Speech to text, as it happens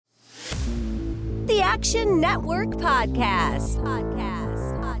Action Network Podcast.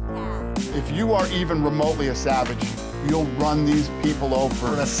 If you are even remotely a savage, you'll run these people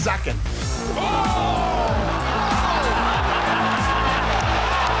over in a second.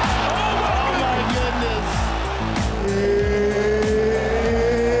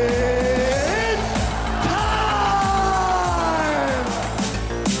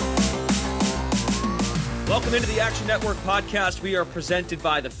 Welcome into the Action Network Podcast. We are presented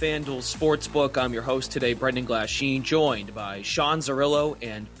by the FanDuel Sportsbook. I'm your host today, Brendan Glasheen, joined by Sean Zerillo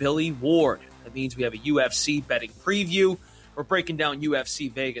and Billy Ward. That means we have a UFC betting preview. We're breaking down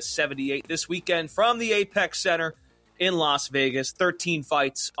UFC Vegas 78 this weekend from the Apex Center in Las Vegas. 13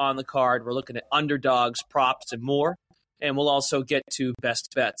 fights on the card. We're looking at underdogs, props, and more. And we'll also get to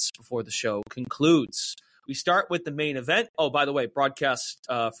best bets before the show concludes. We start with the main event. Oh, by the way, broadcast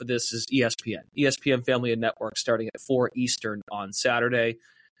for this is ESPN Family and Network, starting at 4 Eastern on Saturday.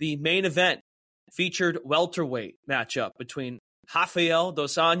 The main event featured welterweight matchup between Rafael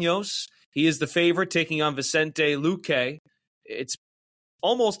dos Anjos. He is the favorite, taking on Vicente Luque. It's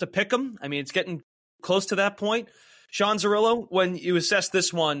almost a pick'em. I mean, it's getting close to that point. Sean Zerillo, when you assess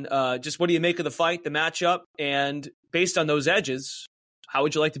this one, just what do you make of the fight, the matchup, and based on those edges, how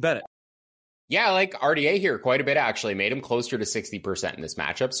would you like to bet it? Yeah, I like RDA here quite a bit, actually. Made him closer to 60% in this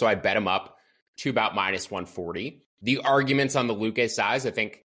matchup, so I bet him up to about minus 140. The arguments on the Luque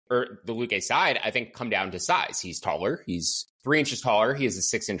side, I think, come down to size. He's taller. He's 3 inches taller. He has a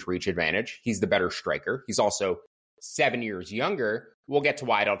 6-inch reach advantage. He's the better striker. He's also 7 years younger. We'll get to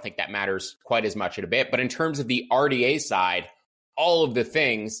why I don't think that matters quite as much in a bit. But in terms of the RDA side, all of the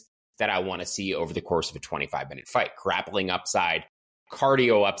things that I want to see over the course of a 25-minute fight. Grappling upside,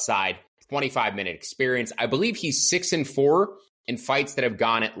 cardio upside, 25-minute experience. I believe he's 6-4 in fights that have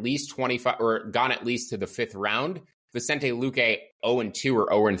gone at least 25 or gone at least to the 5th round. Vicente Luque 0-2 or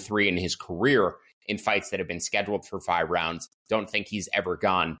 0-3 in his career in fights that have been scheduled for 5 rounds. Don't think he's ever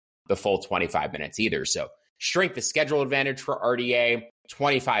gone the full 25 minutes either. So strength of schedule advantage for RDA,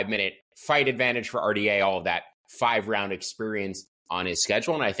 25-minute fight advantage for RDA, all of that 5-round experience on his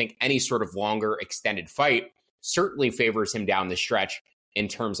schedule. And I think any sort of longer extended fight certainly favors him down the stretch in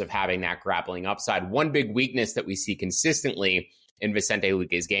terms of having that grappling upside. One big weakness that we see consistently in Vicente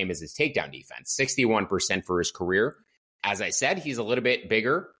Luque's game is his takedown defense, 61% for his career. As I said, he's a little bit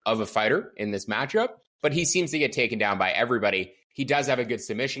bigger of a fighter in this matchup, but he seems to get taken down by everybody. He does have a good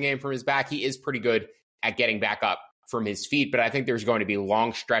submission game from his back. He is pretty good at getting back up from his feet, but I think there's going to be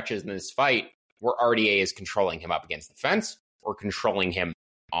long stretches in this fight where RDA is controlling him up against the fence or controlling him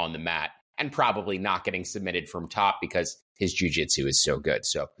on the mat, and probably not getting submitted from top because his jiu-jitsu is so good.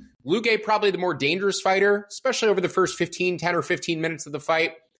 So Luque, probably the more dangerous fighter, especially over the first 10 or 15 minutes of the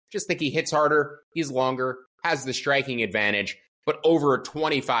fight. Just think he hits harder, he's longer, has the striking advantage. But over a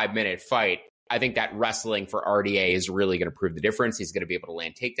 25-minute fight, I think that wrestling for RDA is really going to prove the difference. He's going to be able to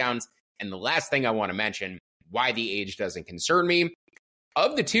land takedowns. And the last thing I want to mention, why the age doesn't concern me.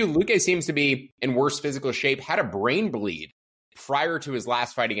 Of the two, Luque seems to be in worse physical shape, had a brain bleed prior to his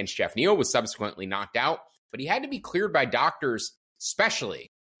last fight against Jeff Neal, was subsequently knocked out, but he had to be cleared by doctors, especially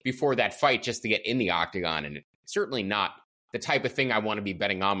before that fight, just to get in the octagon. And it's certainly not the type of thing I want to be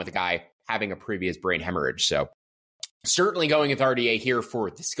betting on with a guy having a previous brain hemorrhage. So certainly going with RDA here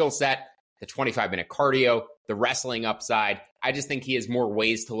for the skill set, the 25-minute cardio, the wrestling upside. I just think he has more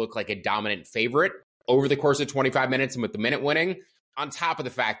ways to look like a dominant favorite over the course of 25 minutes and with the minute winning, on top of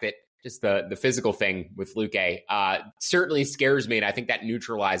the fact that just the physical thing with Luque certainly scares me, and I think that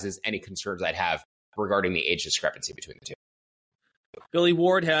neutralizes any concerns I'd have regarding the age discrepancy between the two. Billy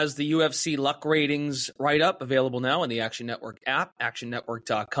Ward has the UFC luck ratings write-up available now in the Action Network app,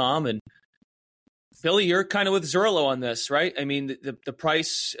 actionnetwork.com. And Billy, you're kind of with Zerillo on this, right? I mean, the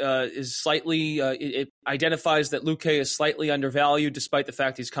price is slightly, it identifies that Luque is slightly undervalued despite the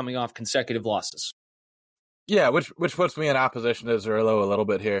fact he's coming off consecutive losses. Yeah, which puts me in opposition to Zerillo a little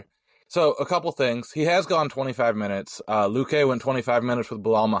bit here. So a couple things. He has gone 25 minutes. Luque went 25 minutes with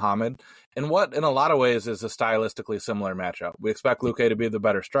Bilal Muhammad in what, in a lot of ways, is a stylistically similar matchup. We expect Luque to be the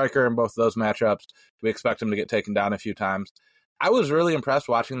better striker in both of those matchups. We expect him to get taken down a few times. I was really impressed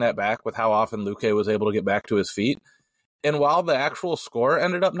watching that back with how often Luque was able to get back to his feet. And while the actual score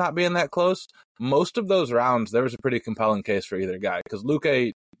ended up not being that close, most of those rounds, there was a pretty compelling case for either guy because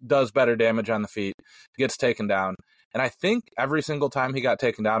Luque does better damage on the feet, gets taken down. And I think every single time he got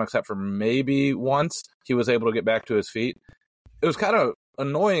taken down, except for maybe once, he was able to get back to his feet. It was kind of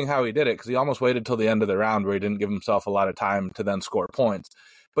annoying how he did it because he almost waited till the end of the round where he didn't give himself a lot of time to then score points.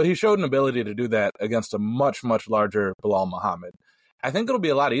 But he showed an ability to do that against a much, much larger Bilal Muhammad. I think it'll be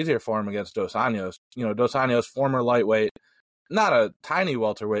a lot easier for him against Dos Anjos. You know, Dos Anjos, former lightweight, not a tiny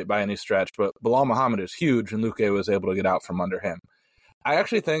welterweight by any stretch, but Bilal Muhammad is huge, and Luque was able to get out from under him. I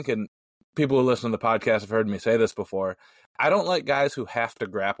actually think, and people who listen to the podcast have heard me say this before, I don't like guys who have to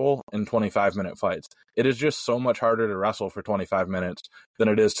grapple in 25-minute fights. It is just so much harder to wrestle for 25 minutes than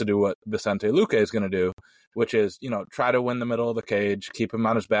it is to do what Vicente Luque is going to do, which is, try to win the middle of the cage, keep him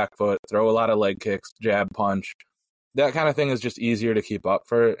on his back foot, throw a lot of leg kicks, jab, punch. That kind of thing is just easier to keep up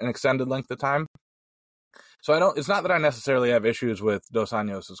for an extended length of time. So it's not that I necessarily have issues with Dos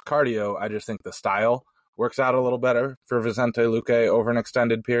Anjos' cardio. I just think the style works out a little better for Vicente Luque over an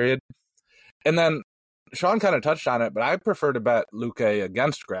extended period. And then Sean kind of touched on it, but I prefer to bet Luque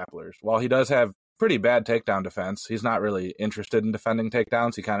against grapplers. While he does have pretty bad takedown defense, he's not really interested in defending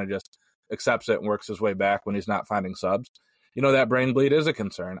takedowns. He kind of just accepts it and works his way back when he's not finding subs. That brain bleed is a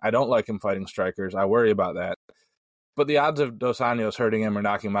concern. I don't like him fighting strikers. I worry about that. But the odds of Dos Anjos hurting him or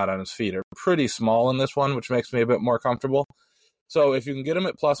knocking him out on his feet are pretty small in this one, which makes me a bit more comfortable. So if you can get him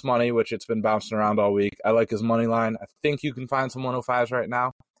at plus money, which it's been bouncing around all week, I like his money line. I think you can find some 105s right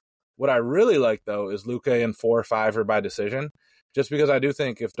now. What I really like, though, is Luque in 4 or 5 or by decision, just because I do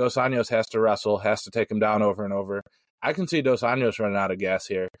think if Dos Anjos has to wrestle, has to take him down over and over, I can see Dos Anjos running out of gas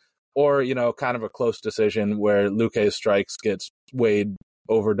here. Or, kind of a close decision where Luque's strikes gets weighed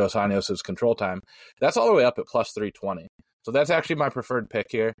over Dos Anjos' control time. That's all the way up at plus 320. So that's actually my preferred pick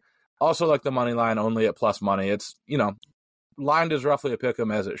here. Also like the money line only at plus money. It's, lined as roughly a pick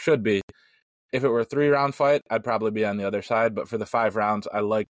 'em as it should be. If it were a 3-round fight, I'd probably be on the other side. But for the 5 rounds, I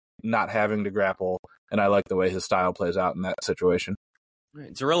like not having to grapple, and I like the way his style plays out in that situation. All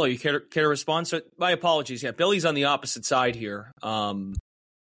right, Zerillo, you care to respond? So my apologies. Yeah, Billy's on the opposite side here.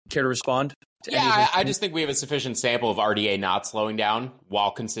 Care to respond? I just think we have a sufficient sample of RDA not slowing down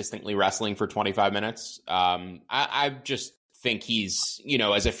while consistently wrestling for 25 minutes. I just think he's,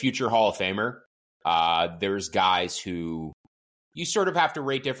 as a future Hall of Famer, there's guys who you sort of have to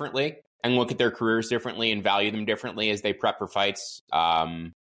rate differently and look at their careers differently and value them differently as they prep for fights.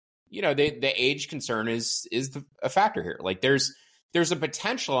 The age concern is a factor here. Like there's a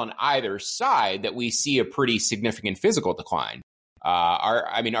potential on either side that we see a pretty significant physical decline.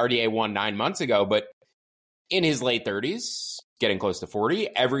 RDA won 9 months ago, but in his late 30s, getting close to 40,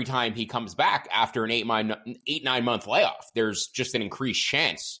 every time he comes back after an 8-9 month layoff, there's just an increased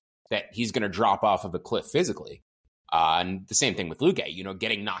chance that he's going to drop off of a cliff physically. And the same thing with Luque,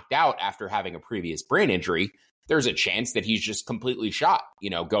 getting knocked out after having a previous brain injury, there's a chance that he's just completely shot,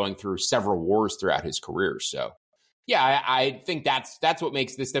 going through several wars throughout his career. So, yeah, I think that's what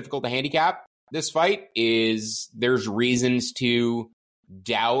makes this difficult to handicap. This fight is there's reasons to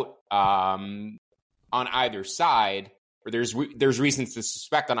doubt on either side, or there's reasons to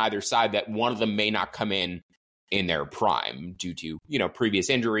suspect on either side that one of them may not come in their prime due to previous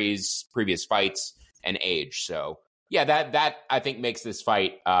injuries, previous fights, and age. So yeah, that I think makes this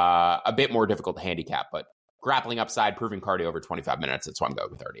fight a bit more difficult to handicap. But grappling upside, proven cardio over 25 minutes. That's why I'm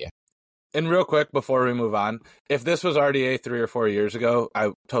going with RDA. And real quick, before we move on, if this was RDA 3 or 4 years ago,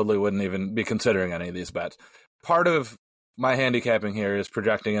 I totally wouldn't even be considering any of these bets. Part of my handicapping here is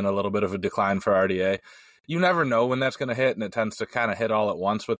projecting in a little bit of a decline for RDA. You never know when that's going to hit, and it tends to kind of hit all at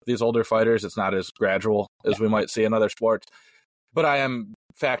once with these older fighters. It's not as gradual as we might see in other sports. But I am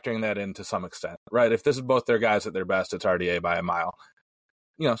factoring that in to some extent, right? If this is both their guys at their best, it's RDA by a mile.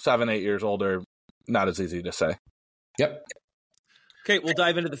 7-8 years older, not as easy to say. Yep. Okay, we'll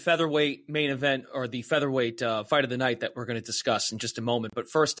dive into the featherweight main event, or the featherweight fight of the night that we're going to discuss in just a moment. But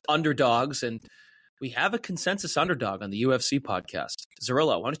first, underdogs, and we have a consensus underdog on the UFC podcast.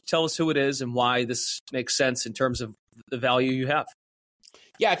 Zerillo, why don't you tell us who it is and why this makes sense in terms of the value you have?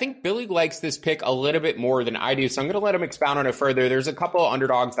 Yeah, I think Billy likes this pick a little bit more than I do, so I'm going to let him expound on it further. There's a couple of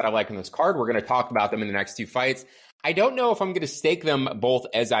underdogs that I like in this card. We're going to talk about them in the next 2 fights. I don't know if I'm going to stake them both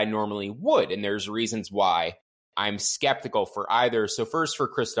as I normally would, and there's reasons why I'm skeptical for either. So first for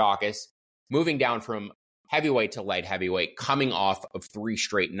Chris Daukaus, moving down from heavyweight to light heavyweight, coming off of 3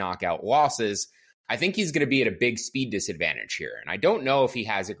 straight knockout losses, I think he's going to be at a big speed disadvantage here. And I don't know if he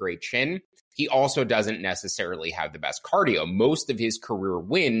has a great chin. He also doesn't necessarily have the best cardio. Most of his career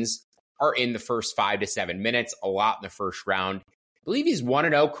wins are in the first 5 to 7 minutes, a lot in the first round. I believe he's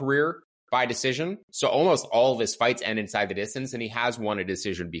 1-0 career by decision. So almost all of his fights end inside the distance, and he has won a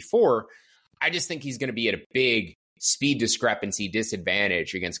decision before. I just think he's going to be at a big speed discrepancy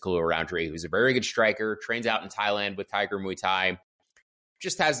disadvantage against Khalil Rountree, who's a very good striker, trains out in Thailand with Tiger Muay Thai,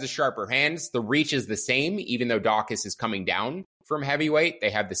 just has the sharper hands. The reach is the same, even though Daukaus is coming down from heavyweight. They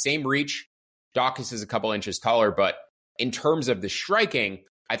have the same reach. Daukaus is a couple inches taller, but in terms of the striking,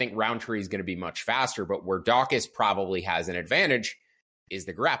 I think Rountree is going to be much faster. But where Daukaus probably has an advantage is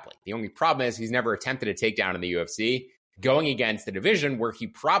the grappling. The only problem is he's never attempted a takedown in the UFC. going against the division where he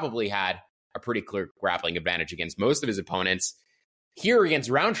probably had a pretty clear grappling advantage against most of his opponents. Here against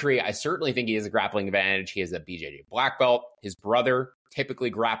Roundtree, I certainly think he has a grappling advantage. He has a BJJ black belt. His brother typically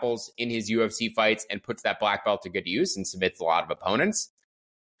grapples in his UFC fights and puts that black belt to good use and submits a lot of opponents.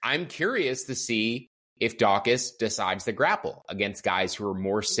 I'm curious to see if Daukaus decides to grapple against guys who are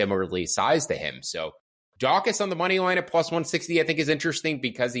more similarly sized to him. So Daukaus on the money line at plus 160, I think is interesting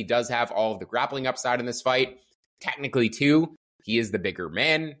because he does have all of the grappling upside in this fight. Technically, too, he is the bigger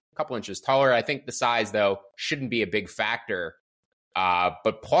man, a couple inches taller. I think the size, though, shouldn't be a big factor.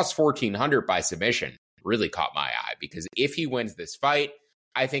 But plus 1,400 by submission really caught my eye because if he wins this fight,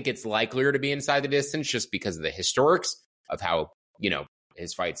 I think it's likelier to be inside the distance just because of the historics of how,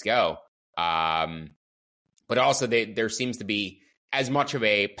 his fights go. But also there seems to be as much of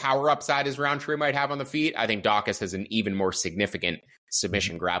a power upside as Roundtree might have on the feet. I think Daukaus has an even more significant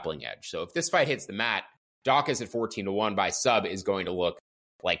submission grappling edge. So if this fight hits the mat, Daukaus at 14-1 by sub is going to look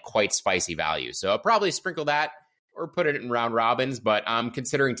like quite spicy value. So I'll probably sprinkle that or put it in round robins, but I'm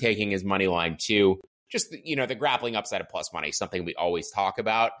considering taking his money line too. Just, the grappling upside of plus money, something we always talk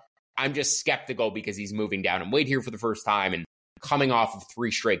about. I'm just skeptical because he's moving down in weight here for the first time and coming off of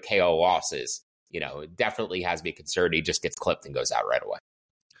 3 straight KO losses. It definitely has me concerned. He just gets clipped and goes out right away.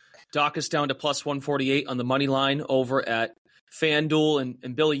 Daukaus down to plus 148 on the money line over at FanDuel.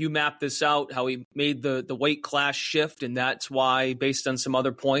 And Billy, you mapped this out, how he made the weight class shift, and that's why, based on some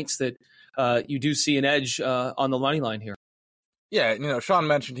other points, that you do see an edge on the money line here. Yeah, Sean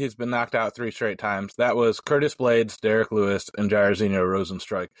mentioned he's been knocked out 3 straight times. That was Curtis Blades, Derek Lewis, and Jairzinho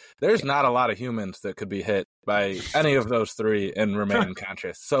Rosenstrike. There's not a lot of humans that could be hit by any of those 3 and remain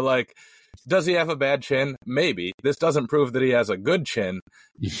conscious. So, does he have a bad chin? Maybe. This doesn't prove that he has a good chin,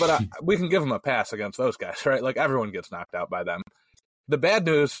 but we can give him a pass against those guys, right? Everyone gets knocked out by them. The bad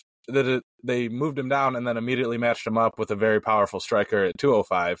news that they moved him down and then immediately matched him up with a very powerful striker at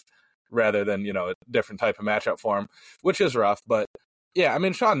 205 rather than, a different type of matchup for him, which is rough. But, yeah,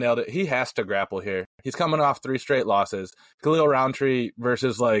 Sean nailed it. He has to grapple here. He's coming off 3 straight losses. Khalil Roundtree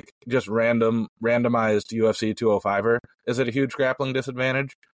versus, just randomized UFC 205er. Is it a huge grappling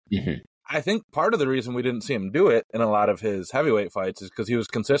disadvantage? Mm-hmm. I think part of the reason we didn't see him do it in a lot of his heavyweight fights is because he was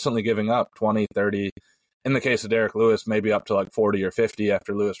consistently giving up 20, 30, in the case of Derek Lewis, maybe up to 40 or 50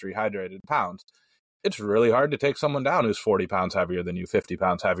 after Lewis rehydrated pounds. It's really hard to take someone down who's 40 pounds heavier than you, 50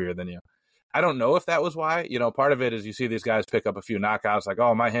 pounds heavier than you. I don't know if that was why. Part of it is you see these guys pick up a few knockouts,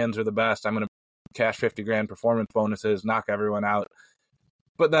 oh, my hands are the best. I'm going to cash 50 grand performance bonuses, knock everyone out.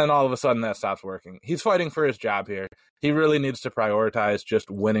 But then all of a sudden that stops working. He's fighting for his job here. He really needs to prioritize just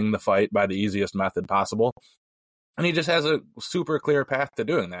winning the fight by the easiest method possible. And he just has a super clear path to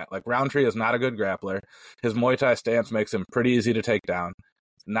doing that. Roundtree is not a good grappler. His Muay Thai stance makes him pretty easy to take down.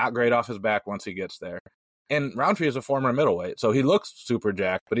 Not great off his back once he gets there. And Roundtree is a former middleweight, so he looks super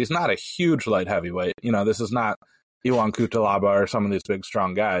jacked, but he's not a huge light heavyweight. This is not Iwan Kutalaba or some of these big,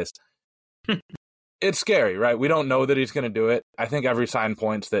 strong guys. It's scary, right? We don't know that he's going to do it. I think every sign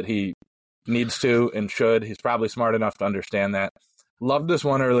points that he needs to and should. He's probably smart enough to understand that. Loved this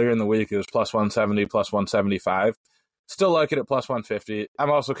one earlier in the week. It was plus 170, plus 175. Still like it at plus 150.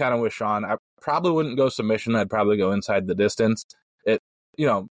 I'm also kind of with Sean. I probably wouldn't go submission. I'd probably go inside the distance. It,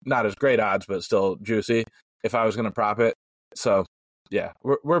 not as great odds, but still juicy if I was going to prop it. So, yeah,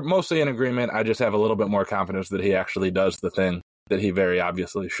 we're mostly in agreement. I just have a little bit more confidence that he actually does the thing that he very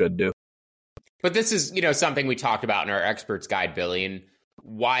obviously should do. But this is, something we talked about in our experts guide, Billy, and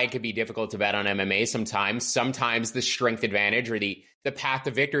why it could be difficult to bet on MMA sometimes. Sometimes the strength advantage or the path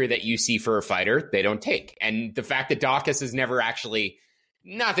to victory that you see for a fighter, they don't take. And the fact that Daukaus has never actually,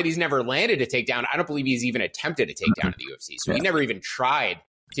 not that he's never landed a takedown, I don't believe he's even attempted a takedown in the UFC. So he never even tried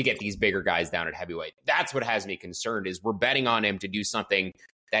to get these bigger guys down at heavyweight. That's what has me concerned is we're betting on him to do something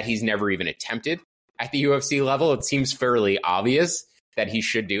that he's never even attempted at the UFC level. It seems fairly obvious that he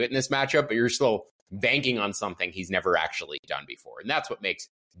should do it in this matchup, but you're still banking on something he's never actually done before. And that's what makes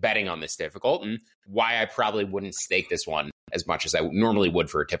betting on this difficult and why I probably wouldn't stake this one as much as I normally would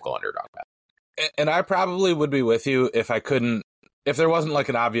for a typical underdog bet. And I probably would be with you if there wasn't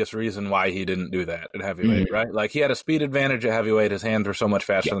an obvious reason why he didn't do that at heavyweight, right? He had a speed advantage at heavyweight. His hands were so much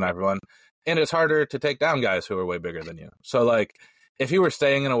faster than everyone. And it's harder to take down guys who are way bigger than you. So if he were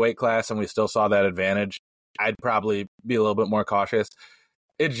staying in a weight class and we still saw that advantage, I'd probably be a little bit more cautious.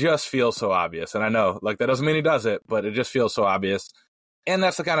 It just feels so obvious. And I know, that doesn't mean he does it, but it just feels so obvious. And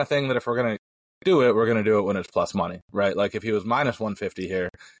that's the kind of thing that if we're going to do it, we're going to do it when it's plus money, right? If he was minus 150 here,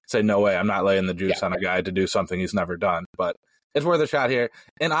 say, no way, I'm not laying the juice on a guy to do something he's never done. But it's worth a shot here.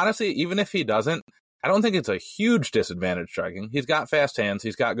 And honestly, even if he doesn't, I don't think it's a huge disadvantage striking. He's got fast hands.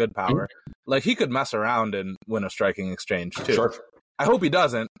 He's got good power. Like, he could mess around and win a striking exchange, too. Sure. I hope he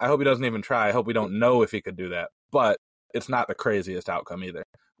doesn't. I hope he doesn't even try. I hope we don't know if he could do that. But it's not the craziest outcome either.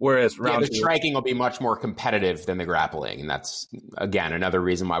 Whereas round the striking will be much more competitive than the grappling. And that's, again, another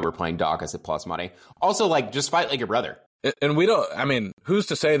reason why we're playing Dawkins at plus money. Also, like, just fight like your brother. And we don't, I mean, who's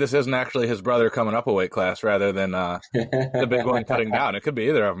to say this isn't actually his brother coming up a weight class rather than the big one cutting down? It could be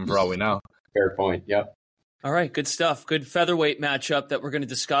either of them for all we know. Fair point. Yep. All right, good stuff. Good featherweight matchup that we're going to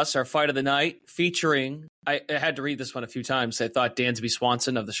discuss. Our fight of the night featuring, I had to read this one a few times. I thought Dansby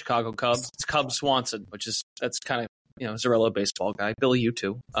Swanson of the Chicago Cubs. It's Cub Swanson, that's kind of, Zarrillo baseball guy. Billy, you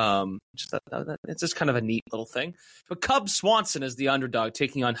too. It's just kind of a neat little thing. But Cub Swanson is the underdog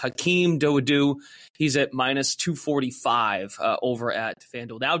taking on Hakeem Dawodu. He's at minus 245 over at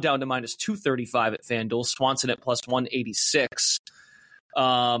FanDuel. Now down to minus 235 at FanDuel. Swanson at plus 186.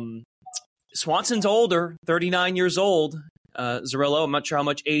 Swanson's older, 39 years old. Zarrillo, I'm not sure how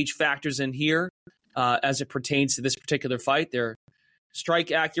much age factors in here as it pertains to this particular fight. Their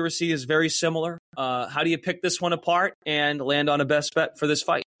strike accuracy is very similar. How do you pick this one apart and land on a best bet for this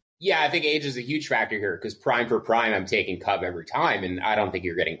fight? Yeah, I think age is a huge factor here because prime for prime, I'm taking Cub every time, and I don't think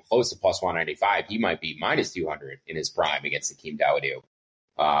you're getting close to plus 195. He might be minus 200 in his prime against Hakeem Dawodu.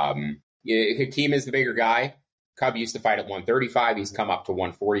 Hakeem is the bigger guy. Cub used to fight at 135. He's come up to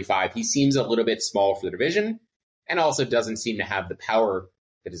 145. He seems a little bit small for the division and also doesn't seem to have the power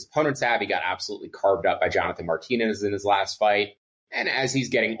that his opponents have. He got absolutely carved up by Jonathan Martinez in his last fight. And as he's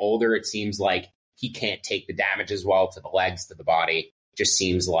getting older, it seems like he can't take the damage as well to the legs, to the body. Just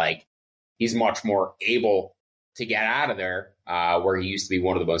seems like he's much more able to get out of there, where he used to be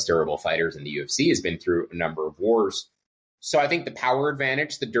one of the most durable fighters in the UFC, has been through a number of wars. So I think the power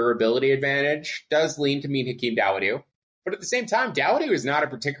advantage, the durability advantage does lean to mean Hakeem Dawodu. But at the same time, Dawodu is not a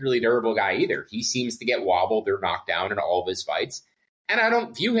particularly durable guy either. He seems to get wobbled or knocked down in all of his fights. And I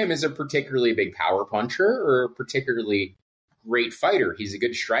don't view him as a particularly big power puncher or a particularly great fighter. He's a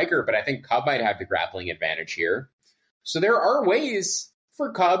good striker, but I think Cub might have the grappling advantage here. So there are ways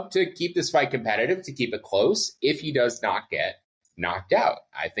for Cub to keep this fight competitive, to keep it close, if he does not get knocked out.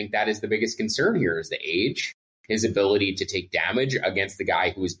 I think that is the biggest concern here, is the age, his ability to take damage against the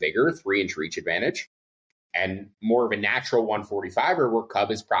guy who is bigger, 3-inch reach advantage, and more of a natural 145er, where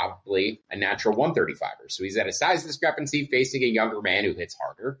Cub is probably a natural 135er. So he's at a size discrepancy facing a younger man who hits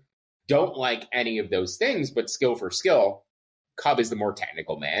harder. Don't like any of those things, but skill for skill, Cub is the more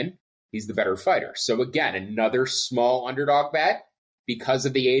technical man. He's the better fighter. So again, another small underdog bet because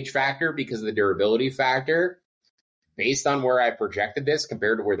of the age factor, because of the durability factor. Based on where I projected this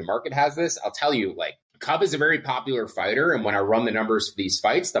compared to where the market has this, I'll tell you, like, Cub is a very popular fighter, and when I run the numbers for these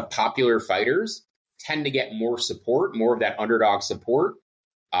fights, the popular fighters tend to get more support, more of that underdog support,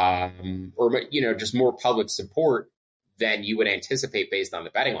 or just more public support than you would anticipate based on the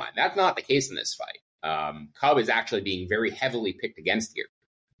betting line. That's not the case in this fight. Cub is actually being very heavily picked against here.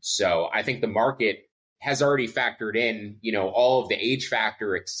 So I think the market has already factored in, all of the age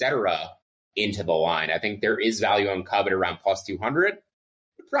factor, et cetera, into the line. I think there is value on Cub at around plus 200.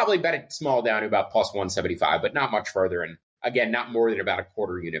 Probably bet it small down to about plus 175, but not much further. And again, not more than about a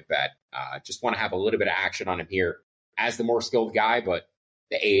quarter unit bet. Just want to have a little bit of action on him here as the more skilled guy, but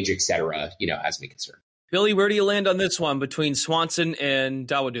the age, et cetera, has me concerned. Billy, where do you land on this one between Swanson and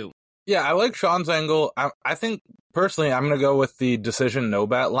Dawodu? Yeah, I like Sean's angle. I think, personally, I'm going to go with the decision no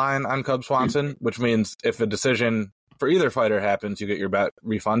bet line on Cub Swanson, which means if a decision for either fighter happens, you get your bet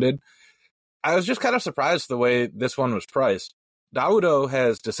refunded. I was just kind of surprised the way this one was priced. Dawodu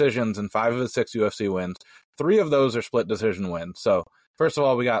has decisions in 5 of his 6 UFC wins. 3 of those are split decision wins. So, first of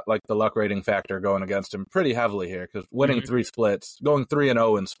all, we got like the luck rating factor going against him pretty heavily here, because winning 3 splits, going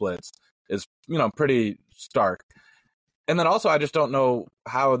 3-0 in splits is, pretty stark. And then also, I just don't know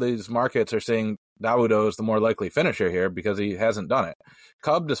how these markets are seeing Dawodu as the more likely finisher here, because he hasn't done it.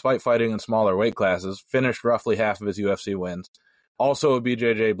 Cub, despite fighting in smaller weight classes, finished roughly half of his UFC wins. Also a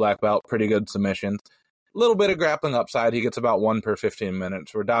BJJ black belt, pretty good submissions. Little bit of grappling upside. He gets about 1 per 15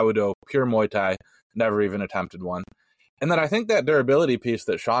 minutes. Where Dawodu, pure Muay Thai, never even attempted one. And then I think that durability piece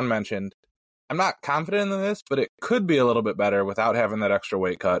that Sean mentioned, I'm not confident in this, but it could be a little bit better without having that extra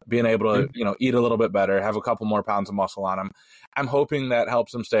weight cut, being able to, eat a little bit better, have a couple more pounds of muscle on him. I'm hoping that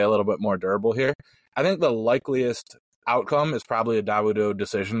helps him stay a little bit more durable here. I think the likeliest outcome is probably a Dawodu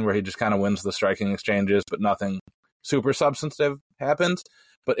decision where he just kind of wins the striking exchanges, but nothing super substantive happens.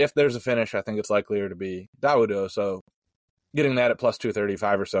 But if there's a finish, I think it's likelier to be Dawodu. So getting that at plus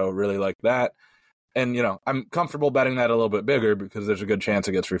 235 or so, really like that. And, I'm comfortable betting that a little bit bigger because there's a good chance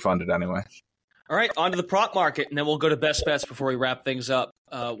it gets refunded anyway. All right, on to the prop market, and then we'll go to best bets before we wrap things up.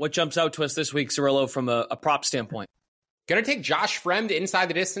 What jumps out to us this week, Cirillo, from a prop standpoint? Going to take Josh Fremd inside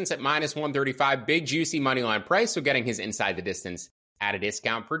the distance at minus 135. Big, juicy money line price, so getting his inside the distance at a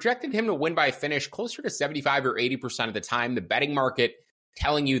discount. Projected him to win by a finish closer to 75 or 80% of the time. The betting market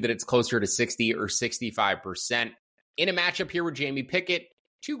telling you that it's closer to 60 or 65%. In a matchup here with Jamie Pickett,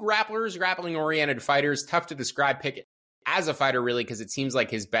 two grapplers, grappling-oriented fighters. Tough to describe Pickett as a fighter, really, because it seems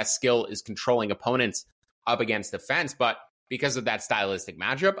like his best skill is controlling opponents up against the fence. But because of that stylistic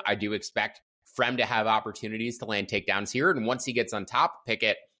matchup, I do expect Fremd to have opportunities to land takedowns here. And once he gets on top of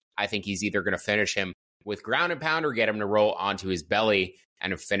Pickett, I think he's either going to finish him with ground and pound or get him to roll onto his belly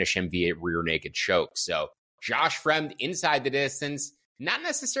and finish him via rear naked choke. So Josh Fremd inside the distance, not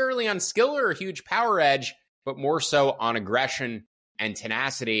necessarily on skill or a huge power edge, but more so on aggression and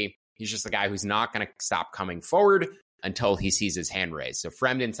tenacity. He's just a guy who's not going to stop coming forward until he sees his hand raised. So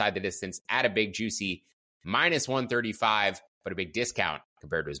Fremd inside the distance at a big juicy minus 135, but a big discount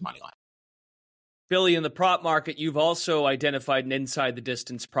compared to his money line. Billy, in the prop market, you've also identified an inside the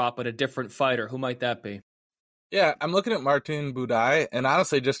distance prop, but a different fighter. Who might that be? Yeah, I'm looking at Martin Budai, and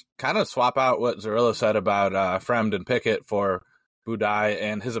honestly, just kind of swap out what Zerillo said about Fremd and Pickett for Budai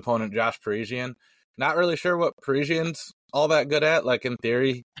and his opponent, Josh Parisian. Not really sure what Parisian's all that good at. Like, in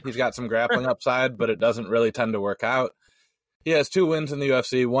theory, he's got some grappling upside, but it doesn't really tend to work out. He has 2 wins in the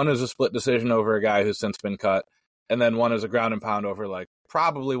UFC. One is a split decision over a guy who's since been cut, and then one is a ground and pound over, like,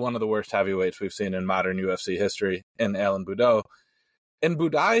 probably one of the worst heavyweights we've seen in modern UFC history in Alan Boudreaux. And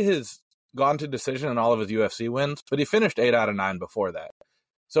Budai has gone to decision in all of his UFC wins, but he finished 8 out of 9 before that.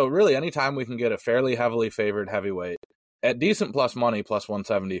 So really, anytime we can get a fairly heavily favored heavyweight at decent plus money, plus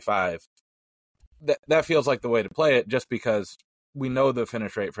 175, that feels like the way to play it, just because we know the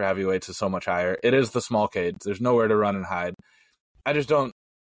finish rate for heavyweights is so much higher. It is the small cage. There's nowhere to run and hide. I just don't.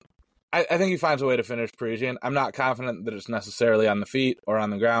 I think he finds a way to finish Parisian. I'm not confident that it's necessarily on the feet or on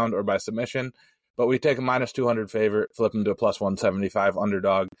the ground or by submission, but we take a minus 200 favorite, flip him to a plus 175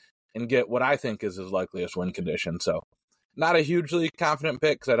 underdog, and get what I think is his likeliest win condition. So not a hugely confident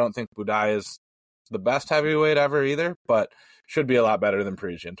pick, because I don't think Budai is the best heavyweight ever either, but should be a lot better than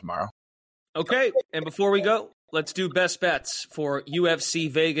Parisian tomorrow. Okay, and before we go, let's do best bets for UFC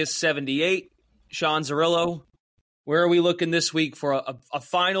Vegas 78. Sean Zerillo, where are we looking this week for a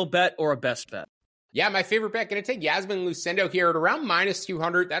final bet or a best bet? Yeah, my favorite bet, going to take Yasmin Lucindo here at around minus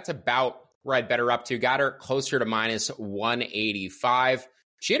 200. That's about where I'd bet her up to. Got her closer to minus 185.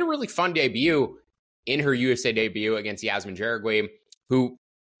 She had a really fun debut in her UFC debut against Yasmin Jauregui, who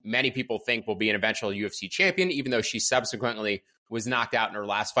many people think will be an eventual UFC champion, even though she subsequently was knocked out in her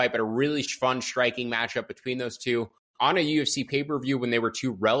last fight. But a really fun, striking matchup between those two on a UFC pay-per-view when they were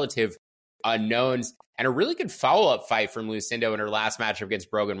two relative unknowns, and a really good follow-up fight from Lucindo in her last matchup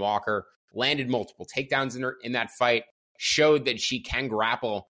against Brogan Walker. Landed multiple takedowns in that fight, showed that she can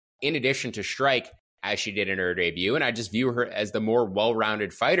grapple in addition to strike, as she did in her debut. And I just view her as the more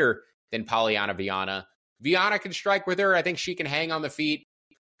well-rounded fighter than Polyana Viana. Viana can strike with her. I think she can hang on the feet.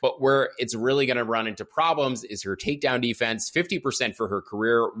 But where it's really going to run into problems is her takedown defense, 50% for her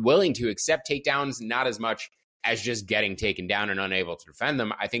career, willing to accept takedowns, not as much as just getting taken down and unable to defend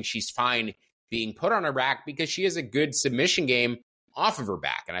them. I think she's fine being put on her back because she has a good submission game off of her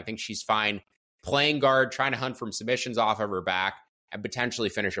back. And I think she's fine playing guard, trying to hunt from submissions off of her back and potentially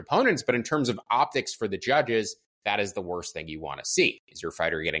finish opponents. But in terms of optics for the judges, that is the worst thing you want to see, is your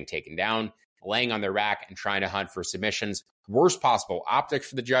fighter getting taken down, laying on their back and trying to hunt for submissions. Worst possible optics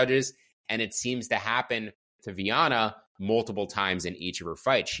for the judges. And it seems to happen to Viana multiple times in each of her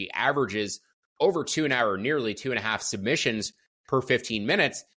fights. She averages over 2 an hour, nearly 2.5 submissions per 15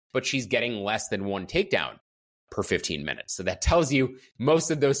 minutes, but she's getting less than 1 takedown per 15 minutes. So that tells you most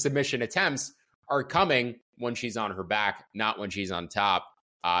of those submission attempts are coming when she's on her back, not when she's on top.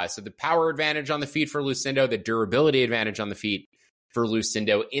 So the power advantage on the feet for Lucindo, the durability advantage on the feet for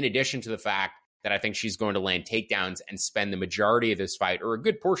Lucindo, in addition to the fact that I think she's going to land takedowns and spend the majority of this fight, or a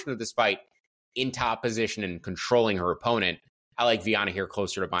good portion of this fight, in top position and controlling her opponent. I like Viana here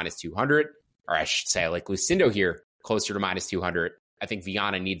closer to minus 200, or I should say I like Lucindo here closer to minus 200. I think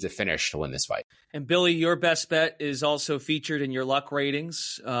Viana needs a finish to win this fight. And Billy, your best bet is also featured in your luck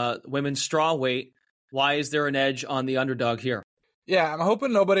ratings, women's strawweight. Why is there an edge on the underdog here? Yeah, I'm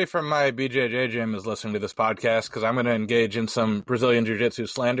hoping nobody from my BJJ gym is listening to this podcast, because I'm going to engage in some Brazilian Jiu-Jitsu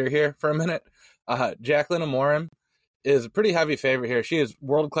slander here for a minute. Jacqueline Amorim is a pretty heavy favorite here. She is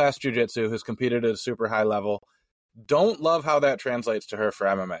world-class Jiu-Jitsu, who's competed at a super high level. Don't love how that translates to her for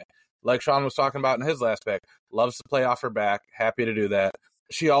MMA. Like Sean was talking about in his last pick, loves to play off her back, happy to do that.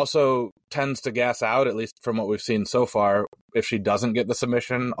 She also tends to gas out, at least from what we've seen so far, if she doesn't get the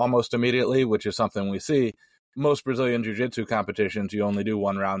submission almost immediately, which is something we see. most Brazilian jiu-jitsu competitions, you only do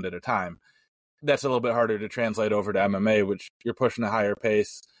one round at a time. That's a little bit harder to translate over to MMA, which you're pushing a higher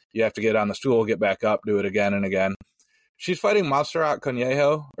pace. You have to get on the stool, get back up, do it again and again. She's fighting Montserrat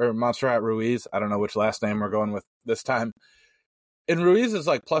Conejo, or Montserrat Ruiz. I don't know which last name we're going with this time. And Ruiz is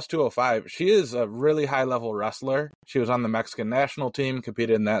like plus 205. She is a really high-level wrestler. She was on the Mexican national team,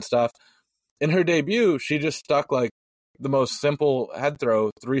 competed in that stuff. In her debut, she just stuck like the most simple head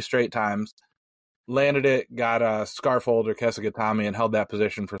throw 3 straight times, landed it, got a scarf hold or Kesagatami, and held that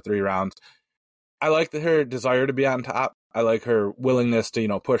position for 3 rounds. I like her desire to be on top. I like her willingness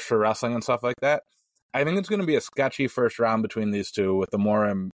to, push for wrestling and stuff like that. I think it's going to be a sketchy first round between these two, with the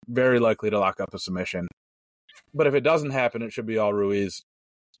Morim very likely to lock up a submission. But if it doesn't happen, it should be all Ruiz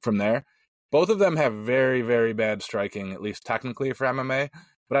from there. Both of them have very, very bad striking, at least technically for MMA.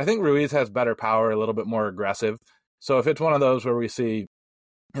 But I think Ruiz has better power, a little bit more aggressive. So if it's one of those where we see,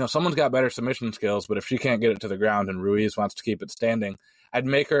 someone's got better submission skills, but if she can't get it to the ground and Ruiz wants to keep it standing, I'd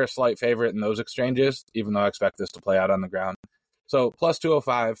make her a slight favorite in those exchanges, even though I expect this to play out on the ground. So plus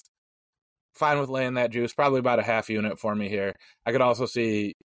 205, fine with laying that juice, probably about a half unit for me here. I could also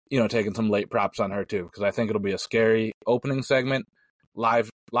see, taking some late props on her too, because I think it'll be a scary opening segment. Live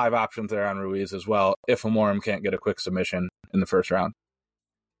options there on Ruiz as well, if Morim can't get a quick submission in the first round.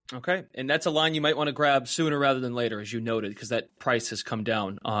 Okay, and that's a line you might want to grab sooner rather than later, as you noted, because that price has come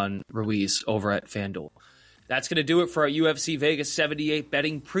down on Ruiz over at FanDuel. That's going to do it for our UFC Vegas 78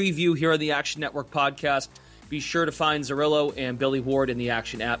 betting preview here on the Action Network podcast. Be sure to find Zerillo and Billy Ward in the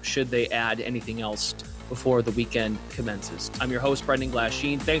Action app should they add anything else before the weekend commences. I'm your host, Brendan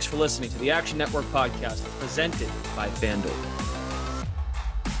Glasheen. Thanks for listening to the Action Network podcast presented by FanDuel.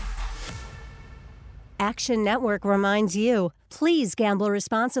 Action Network reminds you, please gamble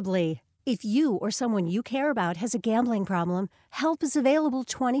responsibly. If you or someone you care about has a gambling problem, help is available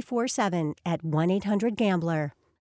 24/7 at 1-800-GAMBLER.